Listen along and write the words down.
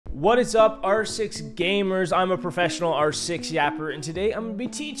What is up, R6 gamers? I'm a professional R6 yapper, and today I'm going to be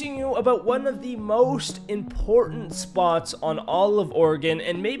teaching you about one of the most important spots on all of Oregon,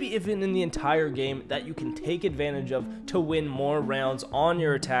 and maybe even in the entire game, that you can take advantage of to win more rounds on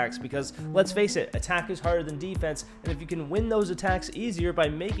your attacks, because let's face it, attack is harder than defense, and if you can win those attacks easier by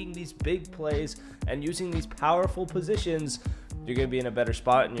making these big plays and using these powerful positions, you're going to be in a better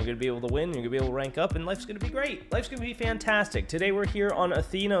spot, and you're going to be able to win, you're going to be able to rank up, and life's going to be great. Life's going to be fantastic. Today we're here on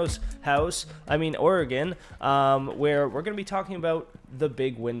Athena's house, Oregon, where we're going to be talking about the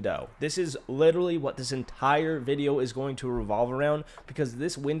big window. This is literally what this entire video is going to revolve around, because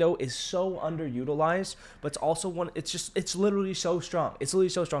this window is so underutilized, but it's also it's literally so strong. It's literally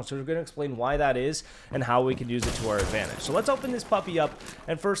so strong. So we're going to explain why that is and how we can use it to our advantage. So let's open this puppy up,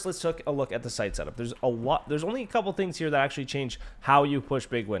 and first let's take a look at the site setup. There's only a couple things here that actually change how you push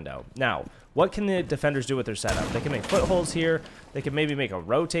big window. Now, what can the defenders do with their setup? They can make footholds here. They can maybe make a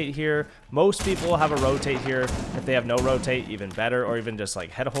rotate here. Most people will have a rotate here. If they have no rotate, even better, or even just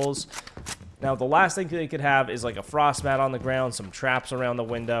like head holes. Now, the last thing they could have is like a frost mat on the ground, some traps around the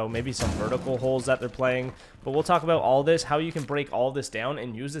window, maybe some vertical holes that they're playing. But we'll talk about all this, how you can break all this down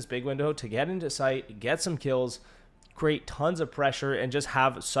and use this big window to get into sight, get some kills, create tons of pressure, and just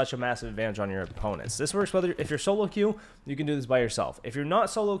have such a massive advantage on your opponents. This works whether if you're solo queue, you can do this by yourself. If you're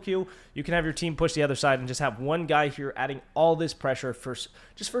not solo queue, you can have your team push the other side and just have one guy here adding all this pressure for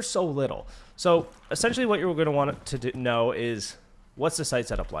so little. So essentially what you're going to want to know is, what's the site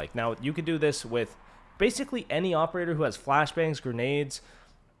setup like? Now, you can do this with basically any operator who has flashbangs, grenades.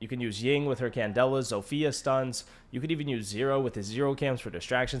 You can use Ying with her Candelas, Zofia stuns. You could even use Zero with his Zero cams for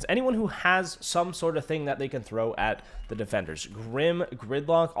distractions. Anyone who has some sort of thing that they can throw at the defenders. Grim,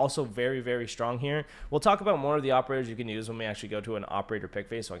 Gridlock, also very, very strong here. We'll talk about more of the operators you can use when we actually go to an operator pick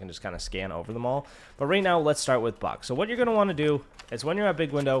phase, so I can just kind of scan over them all. But right now, let's start with Buck. So what you're going to want to do is, when you're at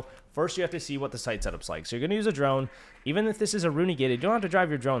big window, first you have to see what the site setup's like. So you're going to use a drone. Even if this is a Rooney gated, you don't have to drive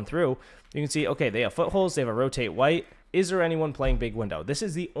your drone through. You can see, okay, they have footholds, they have a rotate white. Is there anyone playing big window? This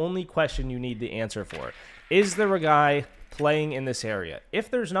is the only question you need the answer for. Is there a guy playing in this area? If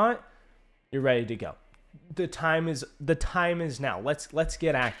there's not, you're ready to go. The time is now. Let's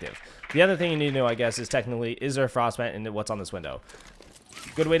get active. The other thing you need to know, I guess, is technically, is there a frostmat and what's on this window?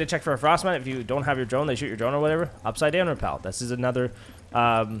 Good way to check for a frostmat, if you don't have your drone, they shoot your drone or whatever, upside down repel. This is another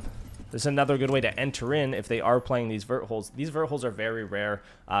good way to enter in if they are playing these vert holes. These vert holes are very rare.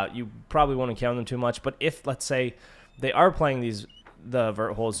 You probably won't encounter them too much, but if, let's say, they are playing the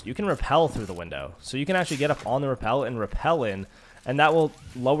vert holes, you can rappel through the window. So you can actually get up on the rappel and rappel in, and that will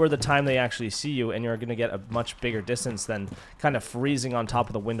lower the time they actually see you, and you're going to get a much bigger distance than kind of freezing on top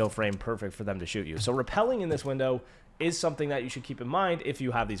of the window frame, perfect for them to shoot you. So rappelling in this window is something that you should keep in mind if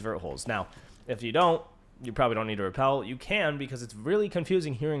you have these vert holes. Now, if you don't, you probably don't need to rappel. You can, because it's really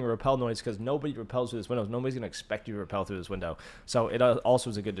confusing hearing a rappel noise, because nobody rappels through this window. Nobody's going to expect you to rappel through this window. So it also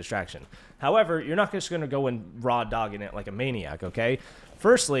is a good distraction. However, you're not just going to go and raw dog in it like a maniac, okay?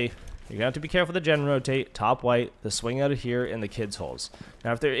 Firstly, you're going to have to be careful with the gen rotate, top white, the swing out of here, and the kids holes.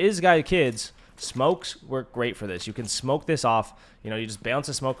 Now, if there is guy kids, smokes work great for this. You can smoke this off. You know, you just bounce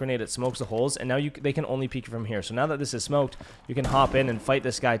a smoke grenade, it smokes the holes, and now they can only peek from here. So now that this is smoked, you can hop in and fight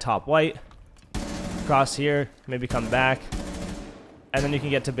this guy top white. Cross here, maybe come back, and then you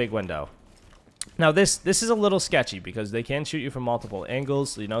can get to big window. Now this is a little sketchy, because they can shoot you from multiple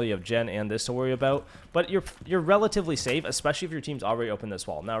angles. You know, you have gen and this to worry about, but you're relatively safe, especially if your team's already opened this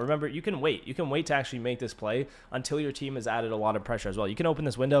wall. Now remember, you can wait to actually make this play until your team has added a lot of pressure as well. You can open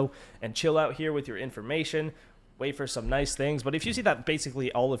this window and chill out here with your information, wait for some nice things. But if you see that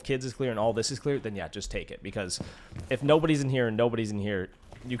basically all of kids is clear and all this is clear, then yeah, just take it, because if nobody's in here and nobody's in here,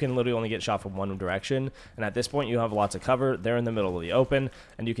 you can literally only get shot from one direction, and at this point you have lots of cover. They're in the middle of the open,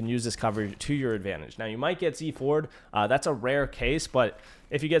 and you can use this cover to your advantage. Now, you might get C4'd. That's a rare case, but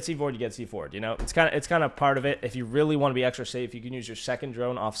if you get C4'd, you get C4'd. You know, it's kind of part of it. If you really want to be extra safe, you can use your second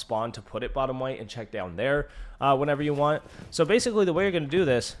drone off spawn to put it bottom white and check down there whenever you want. So basically, the way you're going to do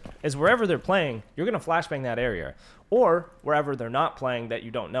this is, wherever they're playing, you're going to flashbang that area, or wherever they're not playing that you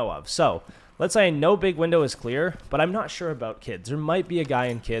don't know of. So let's say no big window is clear, but I'm not sure about kids. There might be a guy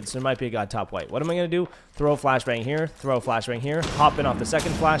in kids. There might be a guy top white. What am I going to do? Throw a flashbang here, throw a flashbang here, hop in off the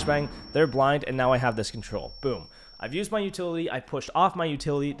second flashbang. They're blind, and now I have this control. Boom. I've used my utility. I pushed off my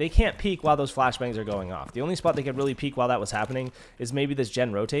utility. They can't peek while those flashbangs are going off. The only spot they could really peek while that was happening is maybe this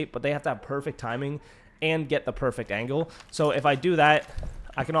gen rotate, but they have to have perfect timing and get the perfect angle. So if I do that,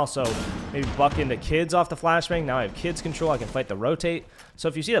 I can also maybe buck into kids off the flashbang. Now I have kids control. I can fight the rotate. So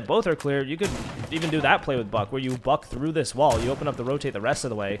if you see that both are clear, you could even do that play with buck, where you buck through this wall. You open up the rotate the rest of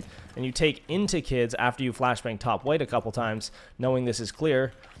the way, and you take into kids after you flashbang top white a couple times, knowing this is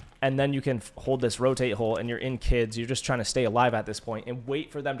clear. and then you can hold this rotate hole, and you're in kids. You're just trying to stay alive at this point and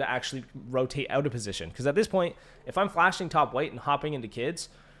wait for them to actually rotate out of position. Because at this point, if I'm flashing top white and hopping into kids,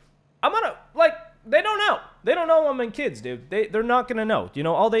 I'm gonna, like, they don't know. They don't know I'm in kids, dude. They're not gonna know. You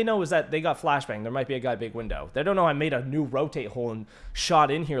know, all they know is that they got flashbang. There might be a guy big window. They don't know I made a new rotate hole and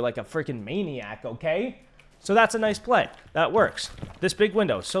shot in here like a freaking maniac, okay? So that's a nice play. That works. This big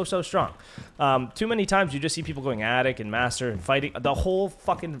window, so strong. Too many times you just see people going attic and master and fighting. The whole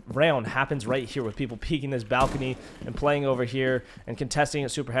fucking round happens right here with people peeking this balcony and playing over here and contesting it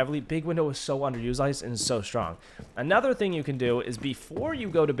super heavily. Big window is so underutilized and so strong. Another thing you can do is before you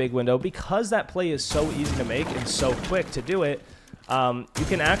go to big window, because that play is so easy to make and so quick to do it, you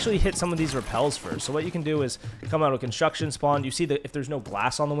can actually hit some of these repels first. So what you can do is come out of construction spawn. You see that if there's no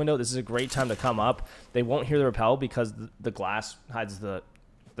glass on the window, this is a great time to come up. They won't hear the repel because the glass hides the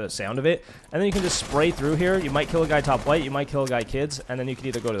sound of it. And then you can just spray through here. You might kill a guy top white, you might kill a guy kids, and then you can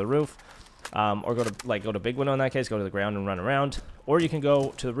either go to the roof or go to big window in that case, go to the ground and run around. Or you can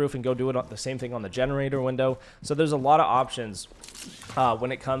go to the roof and go do it the same thing on the generator window. So there's a lot of options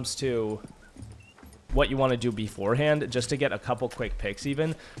when it comes to what you want to do beforehand, just to get a couple quick picks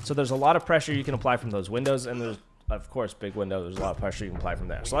even. So there's a lot of pressure you can apply from those windows, and there's, of course, big window, there's a lot of pressure you can apply from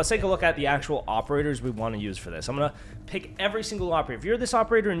there. So let's take a look at the actual operators we want to use for this. I'm going to pick every single operator. If you're this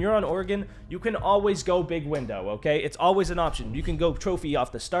operator and you're on Oregon, you can always go big window, okay? It's always an option. You can go trophy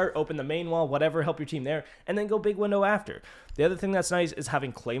off the start, open the main wall, whatever, help your team there, and then go big window after. The other thing that's nice is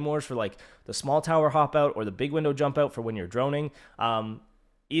having claymores for like the small tower hop out or the big window jump out for when you're droning.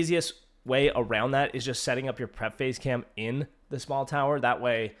 Easiest way around that is just setting up your prep phase cam in the small tower. That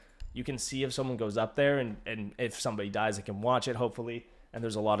way you can see if someone goes up there, and if somebody dies, they can watch it, hopefully. And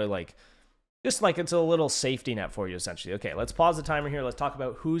there's a lot of just like it's a little safety net for you, essentially. Okay, let's pause the timer here. Let's talk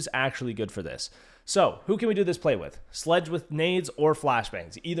about who's actually good for this. So who can we do this play with? Sledge with nades or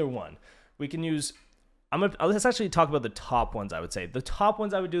flashbangs, either one. We can use, let's actually talk about the top ones, I would say. The top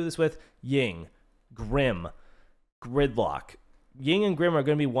ones I would do this with: Ying, Grim, Gridlock. Ying and Grim are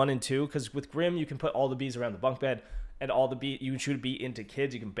going to be 1 and 2, because with Grim, you can put all the bees around the bunk bed, and all the you can shoot a bee into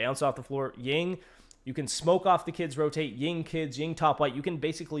kids. You can bounce off the floor. Ying, you can smoke off the kids, rotate. Ying kids, Ying top white. You can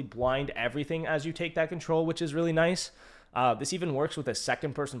basically blind everything as you take that control, which is really nice. This even works with a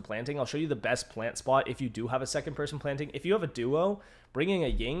second person planting. I'll show you the best plant spot if you do have a second person planting. If you have a duo, bringing a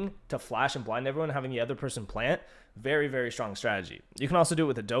Ying to flash and blind everyone, having the other person plant, very strong strategy. You can also do it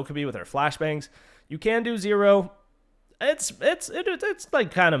with a Dokkaebi with her flashbangs. You can do 0. It's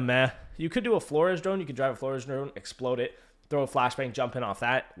like kind of meh. You could do a Flores drone. You could drive a Flores drone, explode it, throw a flashbang, jump in off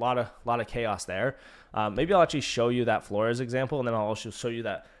that. A lot of chaos there. Maybe I'll actually show you that Flores example, and then I'll also show you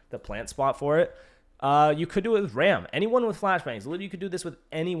the plant spot for it. You could do it with Ram. Anyone with flashbangs. Literally, you could do this with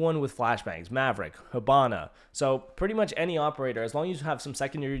anyone with flashbangs. Maverick, Habana. So pretty much any operator, as long as you have some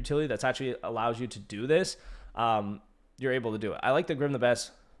secondary utility that's actually allows you to do this, you're able to do it. I like the Grim the best,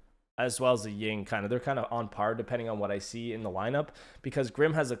 as well as the Ying. They're kind of on par depending on what I see in the lineup, because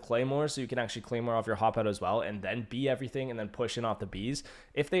Grim has a claymore, so you can actually claymore off your hop out as well, and then bee everything and then push in off the bees.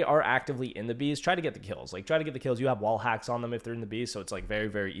 If they are actively in the bees, try to get the kills. Try to get the kills. You have wall hacks on them if they're in the bees, so it's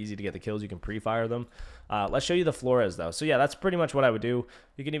very easy to get the kills. You can pre-fire them. Let's show you the Flores though. So yeah, that's pretty much what I would do.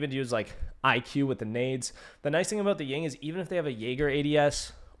 You can even use IQ with the nades. The nice thing about the Ying is even if they have a Jaeger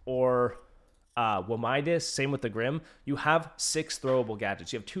ADS or Wamidis, same with the Grim, you have 6 throwable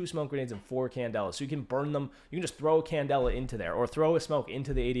gadgets. You have 2 smoke grenades and 4 candelas, so you can burn them. You can just throw a candela into there, or throw a smoke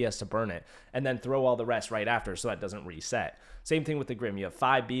into the ADS to burn it, and then throw all the rest right after, so that doesn't reset. Same thing with the Grim. You have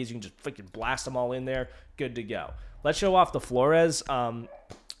 5 bees. You can just freaking blast them all in there. Good to go. Let's show off the Flores. I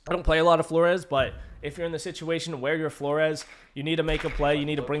don't play a lot of Flores, but if you're in the situation where you're Flores, you need to make a play, you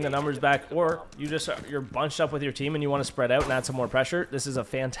need to bring the numbers back, or you're bunched up with your team and you want to spread out and add some more pressure, this is a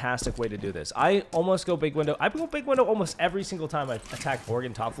fantastic way to do this. I almost go big window. I go big window almost every single time I attack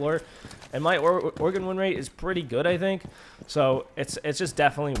Oregon top floor, and my Oregon win rate is pretty good, I think. So it's just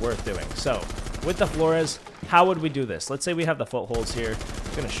definitely worth doing. So with the Flores, how would we do this? Let's say we have the footholds here.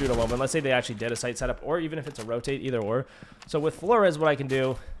 I'm going to shoot a moment. Let's say they actually did a site setup, or even if it's a rotate, either or. So with Flores, what I can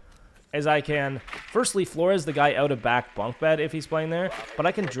do is I can firstly Flores the guy out of back bunk bed if he's playing there, but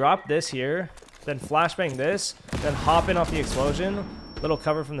I can drop this here, then flashbang this, then hop in off the explosion, little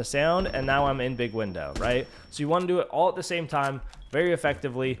cover from the sound, and now I'm in big window, right? So you want to do it all at the same time, very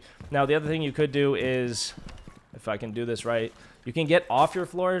effectively. Now the other thing you could do is, if I can do this right, you can get off your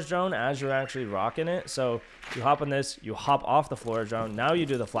Flores drone as you're actually rocking it. So you hop on this, you hop off the Flores drone, now you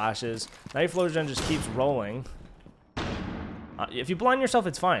do the flashes, now your Flores drone just keeps rolling. If you blind yourself,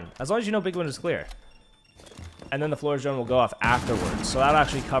 it's fine, as long as you know big window's clear. And then the Flores drone will go off afterwards, so that'll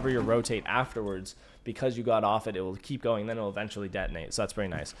actually cover your rotate afterwards. because you got off it, it will keep going, then it will eventually detonate. So that's pretty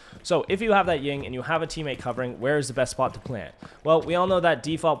nice. So if you have that Ying and you have a teammate covering, where is the best spot to plant? Well, we all know that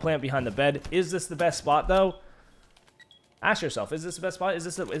default plant behind the bed. Is this the best spot though? Ask yourself, is this the best spot? Is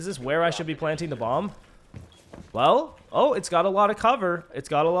this where I should be planting the bomb? Well, oh, it's got a lot of cover. It's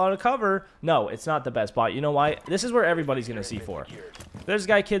got a lot of cover. No, it's not the best spot. You know why? This is where everybody's going to C4. If there's a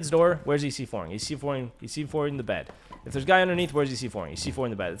guy kid's door, where's he C4ing? He's C4ing the bed. If there's a guy underneath, where's he C4ing? He's C4ing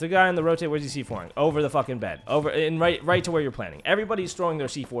the bed. If there's a guy on the rotate, where's he C4ing? Over the fucking bed. Over and right to where you're planting. Everybody's throwing their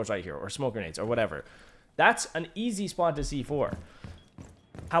C4s right here, or smoke grenades, or whatever. That's an easy spot to C4.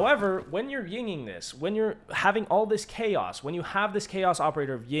 However, when you're yinging this, when you're having all this chaos, when you have this chaos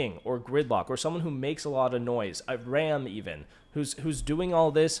operator of ying or gridlock or someone who makes a lot of noise, a ram even, who's doing all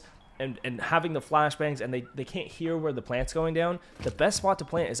this and having the flashbangs and they can't hear where the plant's going down, the best spot to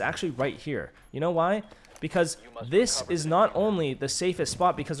plant is actually right here. You know why? Because this is not only the safest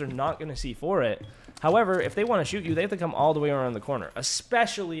spot because they're not going to C4 it. However, if they want to shoot you, they have to come all the way around the corner,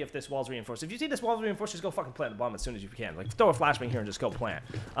 especially if this wall's reinforced. If you see this wall's reinforced, just go fucking plant the bomb as soon as you can. Like, throw a flashbang here and just go plant.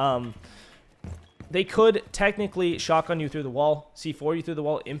 They could technically shotgun you through the wall, C4 you through the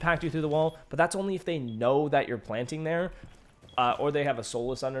wall, impact you through the wall, but that's only if they know that you're planting there. Or they have a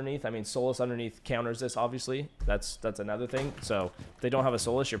Solus underneath. I mean, Solus underneath counters this, obviously. That's another thing. So if they don't have a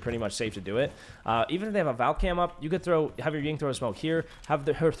Solus, you're pretty much safe to do it. Even if they have a Valk Cam up, you could have your Ying throw a smoke here, have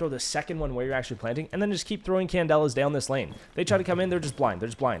her throw the second one where you're actually planting, and then just keep throwing Candelas down this lane. They try to come in, they're just blind. They're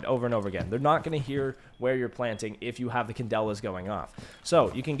just blind over and over again. They're not going to hear where you're planting if you have the Candelas going off.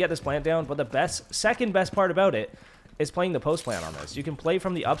 So you can get this plant down, but the second best part about it is playing the post plant on this. You can play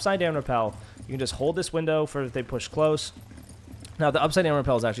from the upside down rappel. You can just hold this window for if they push close. Now, the upside down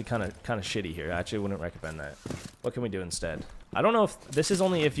rappel is actually kind of shitty here. I actually wouldn't recommend that. What can we do instead? I don't know if this is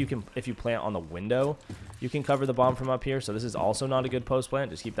only if you plant on the window, you can cover the bomb from up here. So this is also not a good post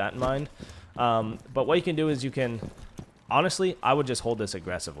plant. Just keep that in mind. But what you can do is you can, honestly, I would just hold this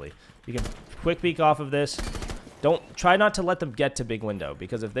aggressively. You can quick peek off of this. Try not to let them get to big window,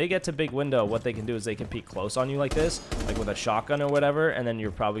 because if they get to big window, what they can do is they can peek close on you like this, like with a shotgun or whatever, and then you're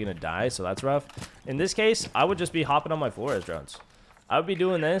probably gonna die. So that's rough. In this case, I would just be hopping on my Flores drones. I would be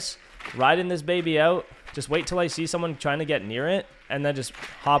doing this, riding this baby out, just wait till I see someone trying to get near it, and then just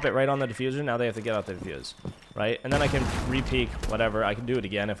hop it right on the diffuser. Now they have to get out the diffuse, right? And then I can re-peek, whatever. I can do it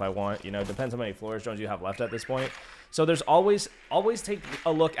again if I want. You know, depends how many Flores drones you have left at this point. So there's always take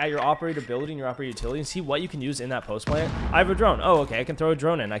a look at your operator ability and your operator utility and see what you can use in that post plant. I have a drone. Oh, okay, I can throw a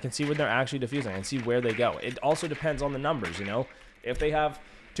drone in. I can see when they're actually diffusing and see where they go. It also depends on the numbers, you know? If they have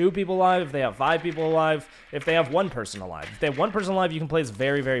 2 people alive, if they have 5 people alive, if they have 1 person alive. If they have 1 person alive, you can play this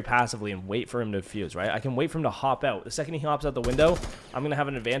very, very passively and wait for him to defuse, right? I can wait for him to hop out. The second he hops out the window, I'm going to have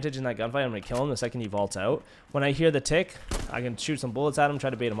an advantage in that gunfight. I'm going to kill him the second he vaults out. When I hear the tick, I can shoot some bullets at him, try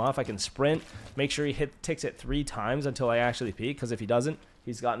to bait him off. I can sprint, make sure he ticks it 3 times until I actually peek, because if he doesn't,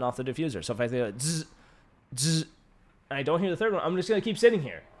 he's gotten off the diffuser. So if I say zzz, zzz, and I don't hear the third one, I'm just going to keep sitting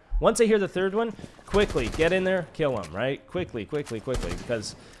here. Once I hear the third one, quickly get in there, kill him, right? Quickly,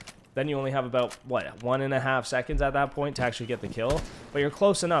 because then you only have about, what, 1.5 seconds at that point to actually get the kill. But you're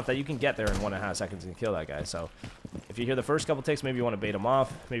close enough that you can get there in 1.5 seconds and kill that guy. So if you hear the first couple ticks, maybe you want to bait him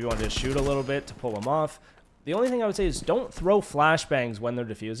off. Maybe you want to just shoot a little bit to pull him off. The only thing I would say is don't throw flashbangs when they're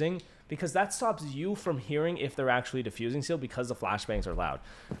diffusing, because that stops you from hearing if they're actually diffusing still, because the flashbangs are loud.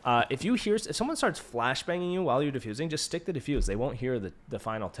 If someone starts flashbanging you while you're diffusing, just stick the diffuse. They won't hear the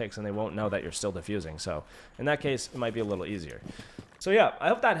final ticks, and they won't know that you're still diffusing. So in that case, it might be a little easier. So yeah, I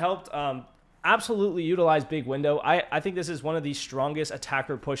hope that helped. Absolutely utilize big window. I think this is one of the strongest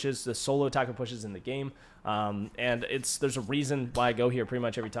attacker pushes, the solo attacker pushes in the game. And there's a reason why I go here pretty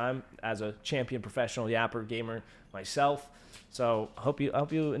much every time as a champion professional yapper gamer myself. So I hope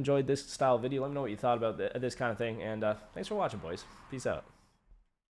you enjoyed this style video. Let me know what you thought about this kind of thing. And thanks for watching, boys. Peace out.